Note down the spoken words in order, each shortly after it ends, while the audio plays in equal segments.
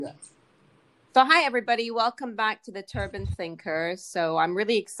Yeah. So hi, everybody. Welcome back to the Turban Thinker. So I'm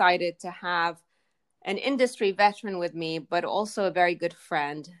really excited to have an industry veteran with me, but also a very good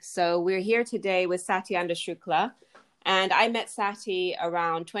friend. So we're here today with Satyendra Shukla. And I met Sati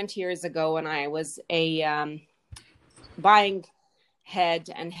around 20 years ago when I was a buying head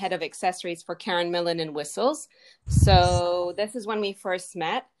and head of accessories for Karen Millen and Whistles. So this is when we first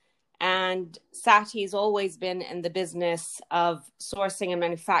met. And Sati's always been in the business of sourcing and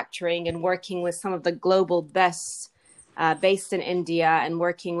manufacturing and working with some of the global best based in India and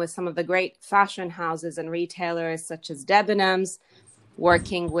working with some of the great fashion houses and retailers such as Debenhams,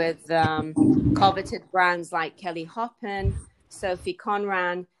 working with coveted brands like Kelly Hoppen, Sophie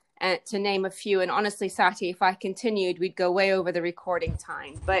Conran, to name a few. And honestly, Sati, if I continued, we'd go way over the recording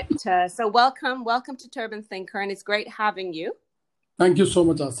time. But so welcome to Turban Thinker, and it's great having you. Thank you so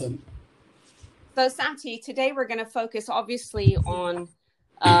much, Asan. So Sati, today we're going to focus obviously on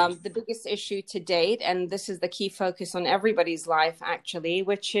the biggest issue to date, and this is the key focus on everybody's life actually,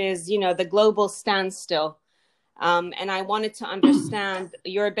 which is, the global standstill. And I wanted to understand,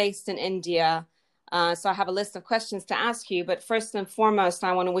 you're based in India, so I have a list of questions to ask you. But first and foremost,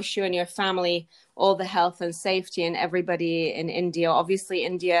 I want to wish you and your family all the health and safety, and everybody in India. Obviously,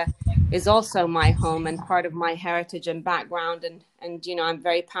 India is also my home and part of my heritage and background, and I'm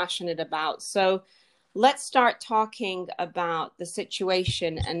very passionate about. So let's start talking about the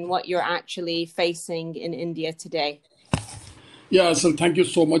situation and what you're actually facing in India today. Yeah, so thank you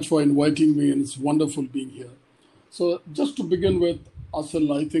so much for inviting me, and it's wonderful being here. So just to begin with,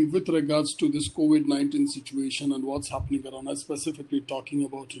 Asal, I think with regards to this COVID-19 situation and what's happening around us, specifically talking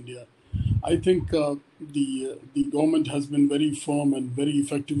about India, I think the government has been very firm and very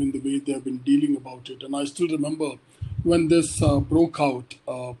effective in the way they have been dealing about it. And I still remember when this broke out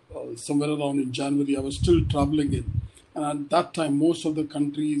somewhere around in January, I was still traveling in. And at that time, most of the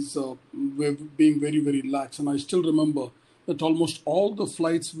countries were being very, very lax. And I still remember that almost all the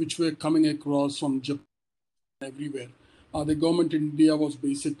flights which were coming across from Japan everywhere, the government in India was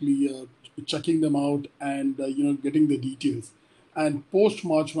basically checking them out and getting the details. And post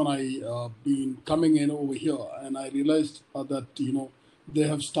March, when I been coming in over here, and I realized that they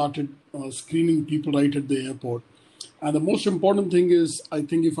have started screening people right at the airport. And the most important thing is, I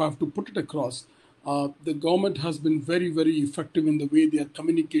think if I have to put it across, the government has been very, very effective in the way they are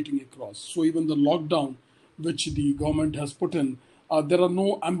communicating across. So even the lockdown, which the government has put in, there are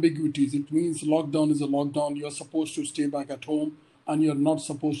no ambiguities. It means lockdown is a lockdown. You're supposed to stay back at home and you're not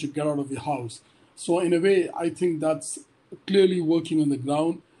supposed to get out of your house. So in a way, I think that's clearly working on the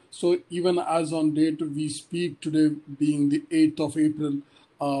ground. So even as on date we speak today, being the 8th of April,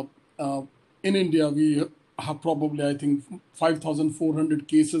 uh, in India, we have probably, I think, 5,400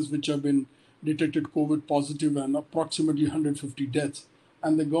 cases which have been detected COVID positive and approximately 150 deaths.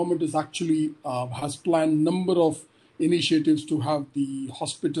 And the government is actually has planned number of initiatives to have the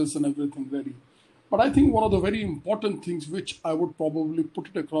hospitals and everything ready. But I think one of the very important things which I would probably put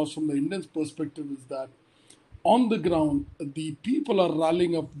it across from the Indian's perspective is that on the ground, the people are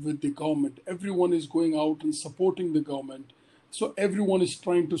rallying up with the government. Everyone is going out and supporting the government. So everyone is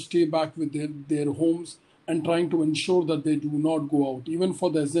trying to stay back with their homes and trying to ensure that they do not go out. Even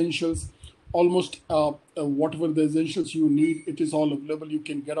for the essentials, almost whatever the essentials you need, it is all available. You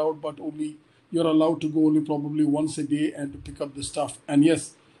can get out, but only you're allowed to go only probably once a day and to pick up the stuff. And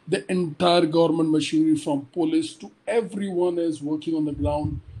yes, the entire government machinery from police to everyone is working on the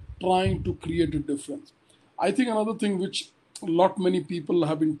ground, trying to create a difference. I think another thing which a lot many people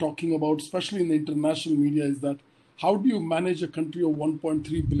have been talking about, especially in the international media, is that how do you manage a country of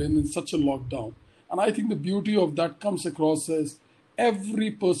 1.3 billion in such a lockdown? And I think the beauty of that comes across as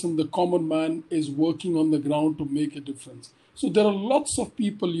every person, the common man, is working on the ground to make a difference. So there are lots of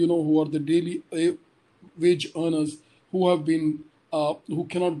people, who are the daily wage earners who have been who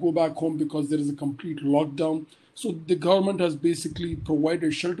cannot go back home because there is a complete lockdown. So the government has basically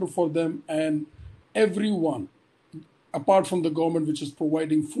provided shelter for them, and everyone, apart from the government, which is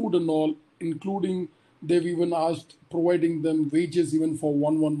providing food and all, including they've even asked providing them wages even for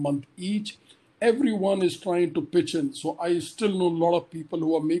one month each. Everyone is trying to pitch in. So I still know a lot of people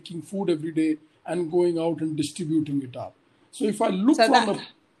who are making food every day and going out and distributing it up. So if I look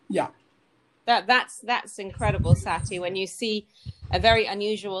yeah. That's incredible, Sati, when you see a very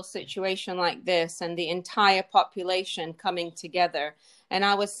unusual situation like this and the entire population coming together. And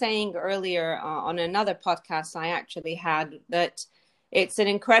I was saying earlier on another podcast I actually had that it's an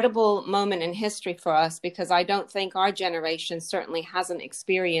incredible moment in history for us, because I don't think our generation certainly hasn't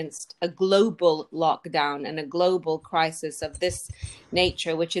experienced a global lockdown and a global crisis of this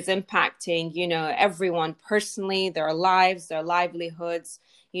nature, which is impacting, everyone personally, their lives, their livelihoods,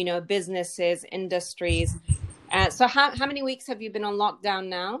 businesses, industries. So how many weeks have you been on lockdown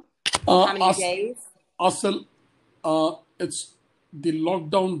now? How many As days? Asal, it's the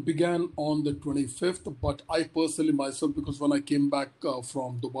lockdown began on the 25th, but I personally myself, because when I came back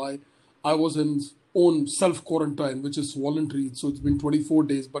from Dubai, I was in own self quarantine, which is voluntary. So it's been 24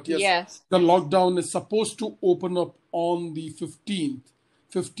 days. But yes, Yes. the lockdown is supposed to open up on the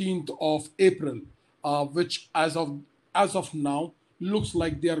 15th of April, which as of now looks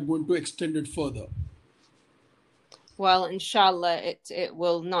like they are going to extend it further. Well, inshallah, it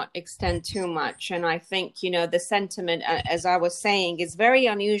will not extend too much. And I think, the sentiment, as I was saying, is very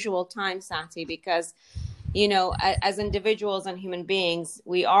unusual time, Sati, because, as individuals and human beings,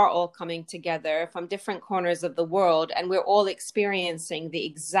 we are all coming together from different corners of the world, and we're all experiencing the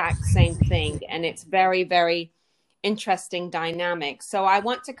exact same thing. And it's very, very interesting dynamic. So I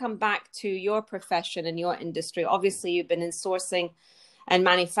want to come back to your profession and your industry. Obviously, you've been in sourcing and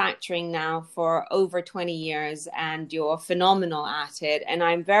manufacturing now for over 20 years, and you're phenomenal at it. And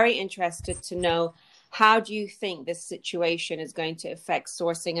I'm very interested to know, how do you think this situation is going to affect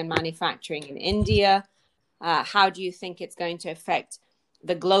sourcing and manufacturing in India? How do you think it's going to affect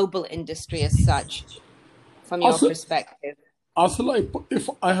the global industry as such, from your Also, perspective? Asala, if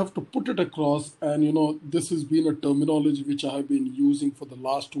I have to put it across, and this has been a terminology which I have been using for the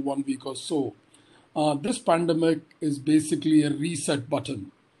last 1 week or so. This pandemic is basically a reset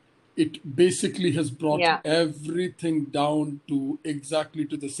button. It basically has brought Yeah. everything down to exactly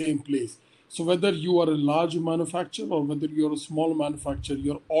to the same place. So whether you are a large manufacturer or whether you're a small manufacturer,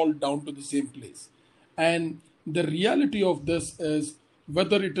 you're all down to the same place. And the reality of this is,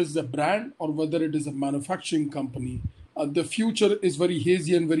 whether it is a brand or whether it is a manufacturing company, the future is very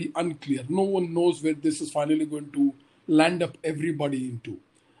hazy and very unclear. No one knows where this is finally going to land up everybody into.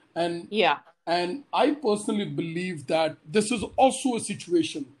 And Yeah. and I personally believe that this is also a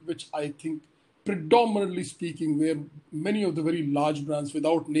situation which I think, predominantly speaking, where many of the very large brands,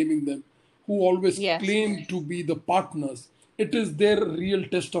 without naming them, who always Yes. claim to be the partners, it is their real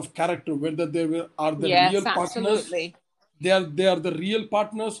test of character, whether are the real Yes, partners, absolutely. they are the real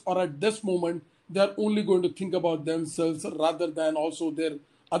partners, or at this moment they are only going to think about themselves rather than also their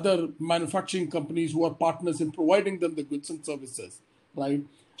other manufacturing companies who are partners in providing them the goods and services, right?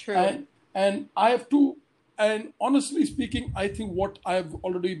 True. And I have to, and honestly speaking, I think what I've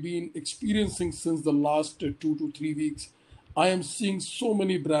already been experiencing since the last 2 to 3 weeks, I am seeing so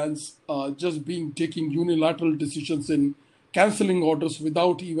many brands just being taking unilateral decisions in canceling orders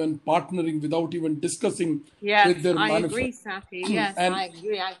without even partnering, without even discussing Yes, with their I manufacturer. agree, Safi. Yes, and I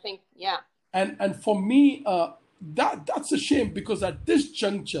agree. I think, yeah. and for me, that's a shame, because at this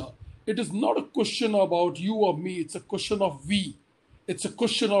juncture, it is not a question about you or me. It's a question of we. It's a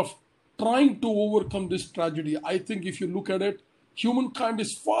question of trying to overcome this tragedy. I think if you look at it, humankind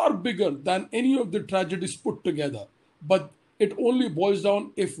is far bigger than any of the tragedies put together. But it only boils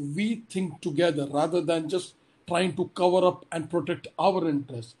down if we think together rather than just trying to cover up and protect our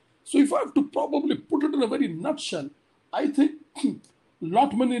interests. So if I have to probably put it in a very nutshell, I think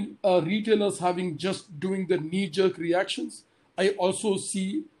lot many retailers having just doing the knee jerk reactions. I also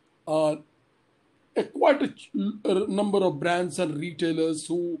see uh, quite a number of brands and retailers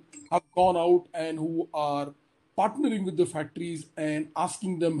who have gone out and who are partnering with the factories and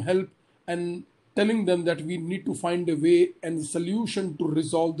asking them help and telling them that we need to find a way and a solution to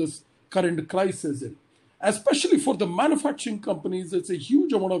resolve this current crisis in. Especially for the manufacturing companies, it's a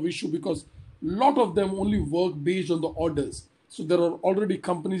huge amount of issue, because a lot of them only work based on the orders. So there are already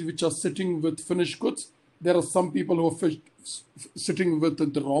companies which are sitting with finished goods. There are some people who are sitting with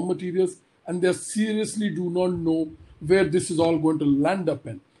the raw materials, and they seriously do not know where this is all going to land up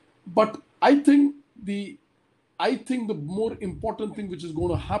in. But I think the more important thing which is going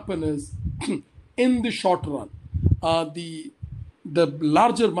to happen is, in the short run, the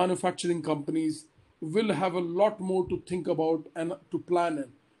larger manufacturing companies will have a lot more to think about and to plan in,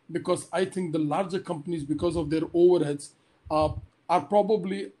 because I think the larger companies, because of their overheads, uh, are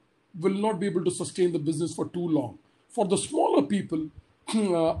probably will not be able to sustain the business for too long. For the smaller people,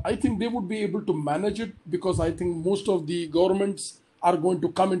 I think they would be able to manage it, because I think most of the governments are going to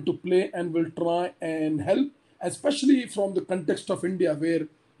come into play and will try and help, especially from the context of India, where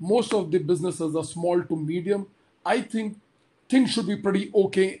most of the businesses are small to medium. I think things should be pretty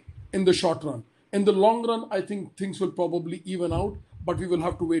okay in the short run. In the long run, I think things will probably even out, but we will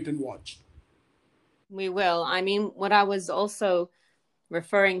have to wait and watch. We will. I mean, what I was also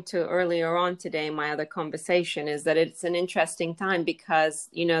referring to earlier on today in my other conversation is that it's an interesting time because,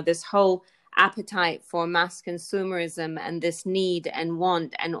 this whole appetite for mass consumerism and this need and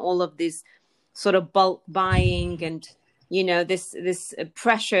want and all of this sort of bulk buying and this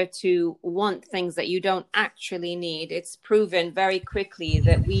pressure to want things that you don't actually need. It's proven very quickly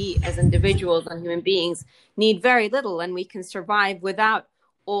that we as individuals and human beings need very little, and we can survive without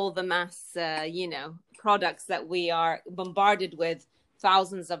all the mass, products that we are bombarded with,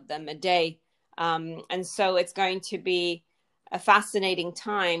 thousands of them a day. And so it's going to be a fascinating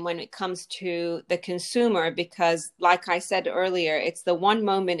time when it comes to the consumer, because like I said earlier, it's the one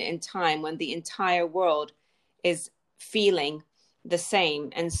moment in time when the entire world is feeling the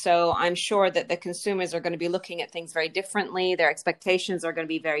same. And so I'm sure that the consumers are going to be looking at things very differently. Their expectations are going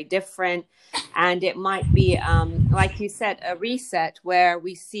to be very different. And it might be, like you said, a reset where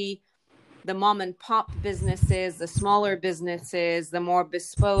we see the mom and pop businesses, the smaller businesses, the more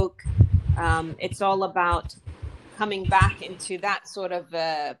bespoke. It's all about coming back into that sort of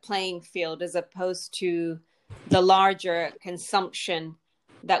playing field, as opposed to the larger consumption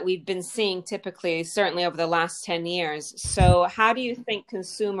that we've been seeing typically, certainly over the last 10 years. So how do you think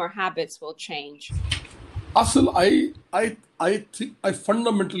consumer habits will change? Asal, I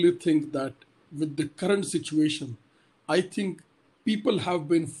fundamentally think that with the current situation, I think people have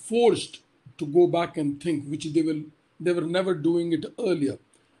been forced to go back and think, which they were never doing it earlier.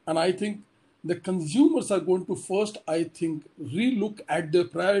 And I think the consumers are going to first, I think, relook at their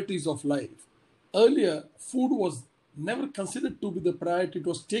priorities of life. Earlier, food was never considered to be the priority. It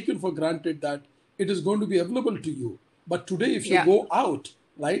was taken for granted that it is going to be available to you. But today, if you go out,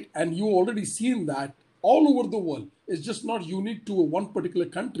 right, and you already seen that all over the world, it's just not unique to one particular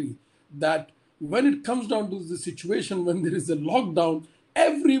country, that when it comes down to the situation when there is a lockdown,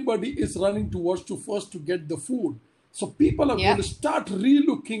 everybody is running towards to first to get the food. So people are going to start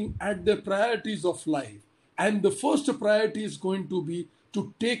relooking at their priorities of life. And the first priority is going to be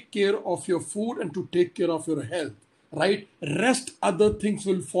to take care of your food and to take care of your health, right? Rest other things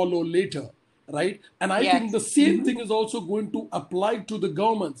will follow later, right? And I think the same thing is also going to apply to the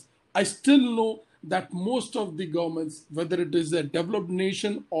governments. I still know that most of the governments, whether it is a developed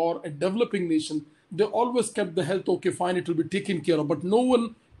nation or a developing nation, they always kept the health, okay, fine, it will be taken care of. But no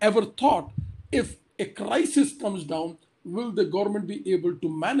one ever thought, if a crisis comes down, will the government be able to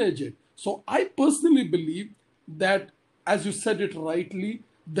manage it? So I personally believe that, as you said it rightly,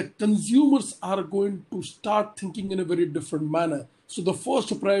 the consumers are going to start thinking in a very different manner. So the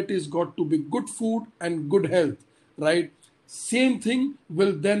first priority has got to be good food and good health, right? Same thing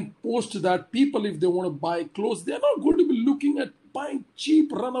will then post that people, if they want to buy clothes, they're not going to be looking at buying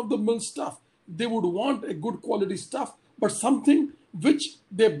cheap run-of-the-mill stuff. They would want a good quality stuff, but something which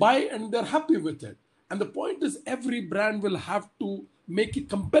they buy and they're happy with it. And the point is, every brand will have to make a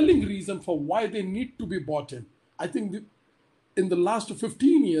compelling reason for why they need to be bought in. I think in the last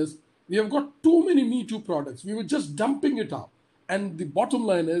 15 years, we have got too many Me Too products. We were just dumping it up. And the bottom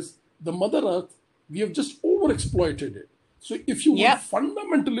line is, the Mother Earth, we have just overexploited it. So if you will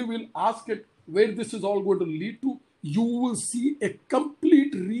fundamentally will ask it where this is all going to lead to, you will see a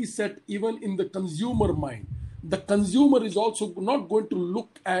complete reset even in the consumer mind. The consumer is also not going to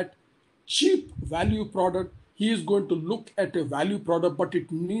look at cheap value product. He is going to look at a value product, but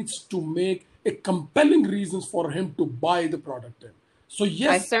it needs to make a compelling reasons for him to buy the product in. So yes,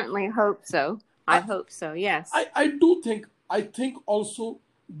 I certainly hope so. I hope so. Yes. I think also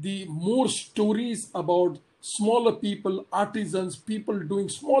the more stories about smaller people, artisans, people doing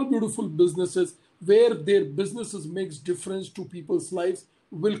small, beautiful businesses where their businesses makes difference to people's lives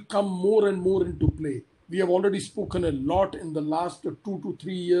will come more and more into play. We have already spoken a lot in the last 2 to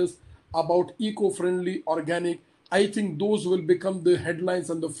 3 years about eco-friendly, organic. I think those will become the headlines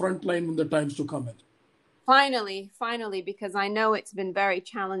and the front line in the times to come. Finally, because I know it's been very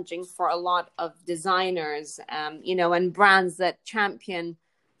challenging for a lot of designers, and brands that champion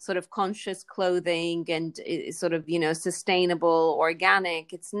sort of conscious clothing and sort of, sustainable,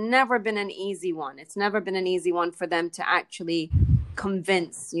 organic. It's never been an easy one. It's never been an easy one for them to actually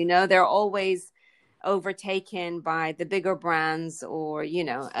convince. They're always overtaken by the bigger brands or,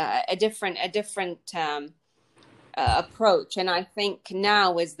 a different approach. And I think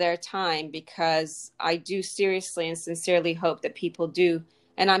now is their time, because I do seriously and sincerely hope that people do,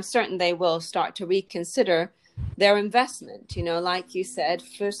 and I'm certain they will, start to reconsider their investment. Like you said,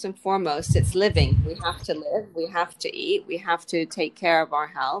 first and foremost, it's living. We have to live, we have to eat, we have to take care of our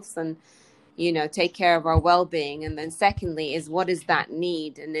health and, take care of our well-being. And then secondly is, what is that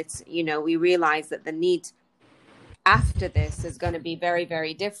need? And it's, we realize that the need after this is going to be very,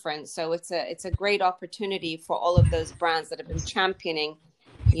 very different. So it's a great opportunity for all of those brands that have been championing,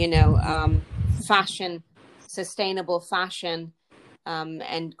 fashion, sustainable fashion,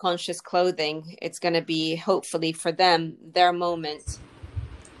 and conscious clothing. It's going to be, hopefully for them, their moment.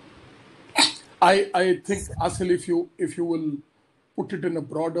 I think, Asil, if you will put it in a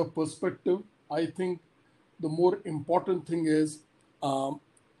broader perspective, I think the more important thing is um,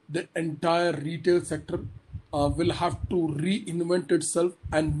 the entire retail sector will have to reinvent itself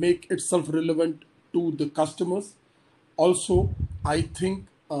and make itself relevant to the customers. Also, I think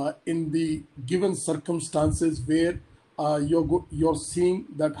in the given circumstances where you're seeing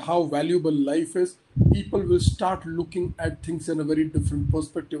that how valuable life is, people will start looking at things in a very different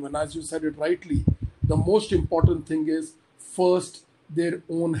perspective. And as you said it rightly, the most important thing is first their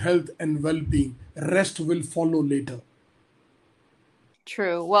own health and well-being. Rest will follow later.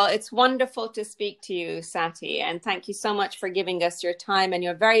 True. Well, it's wonderful to speak to you, Sati, and thank you so much for giving us your time and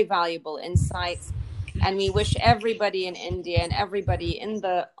your very valuable insights. And we wish everybody in India and everybody in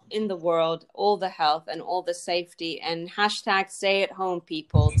the world all the health and all the safety. And hashtag stay at home,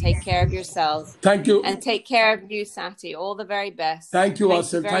 people. Take care of yourselves Thank you. and take care of you, Sati. All the very best. Thank you,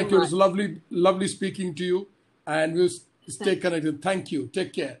 Thank you Asif. very Thank you. It was much. lovely speaking to you. And we'll stay connected. Thank you.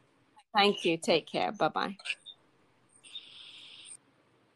 Take care. Thank you. Take care. Bye-bye.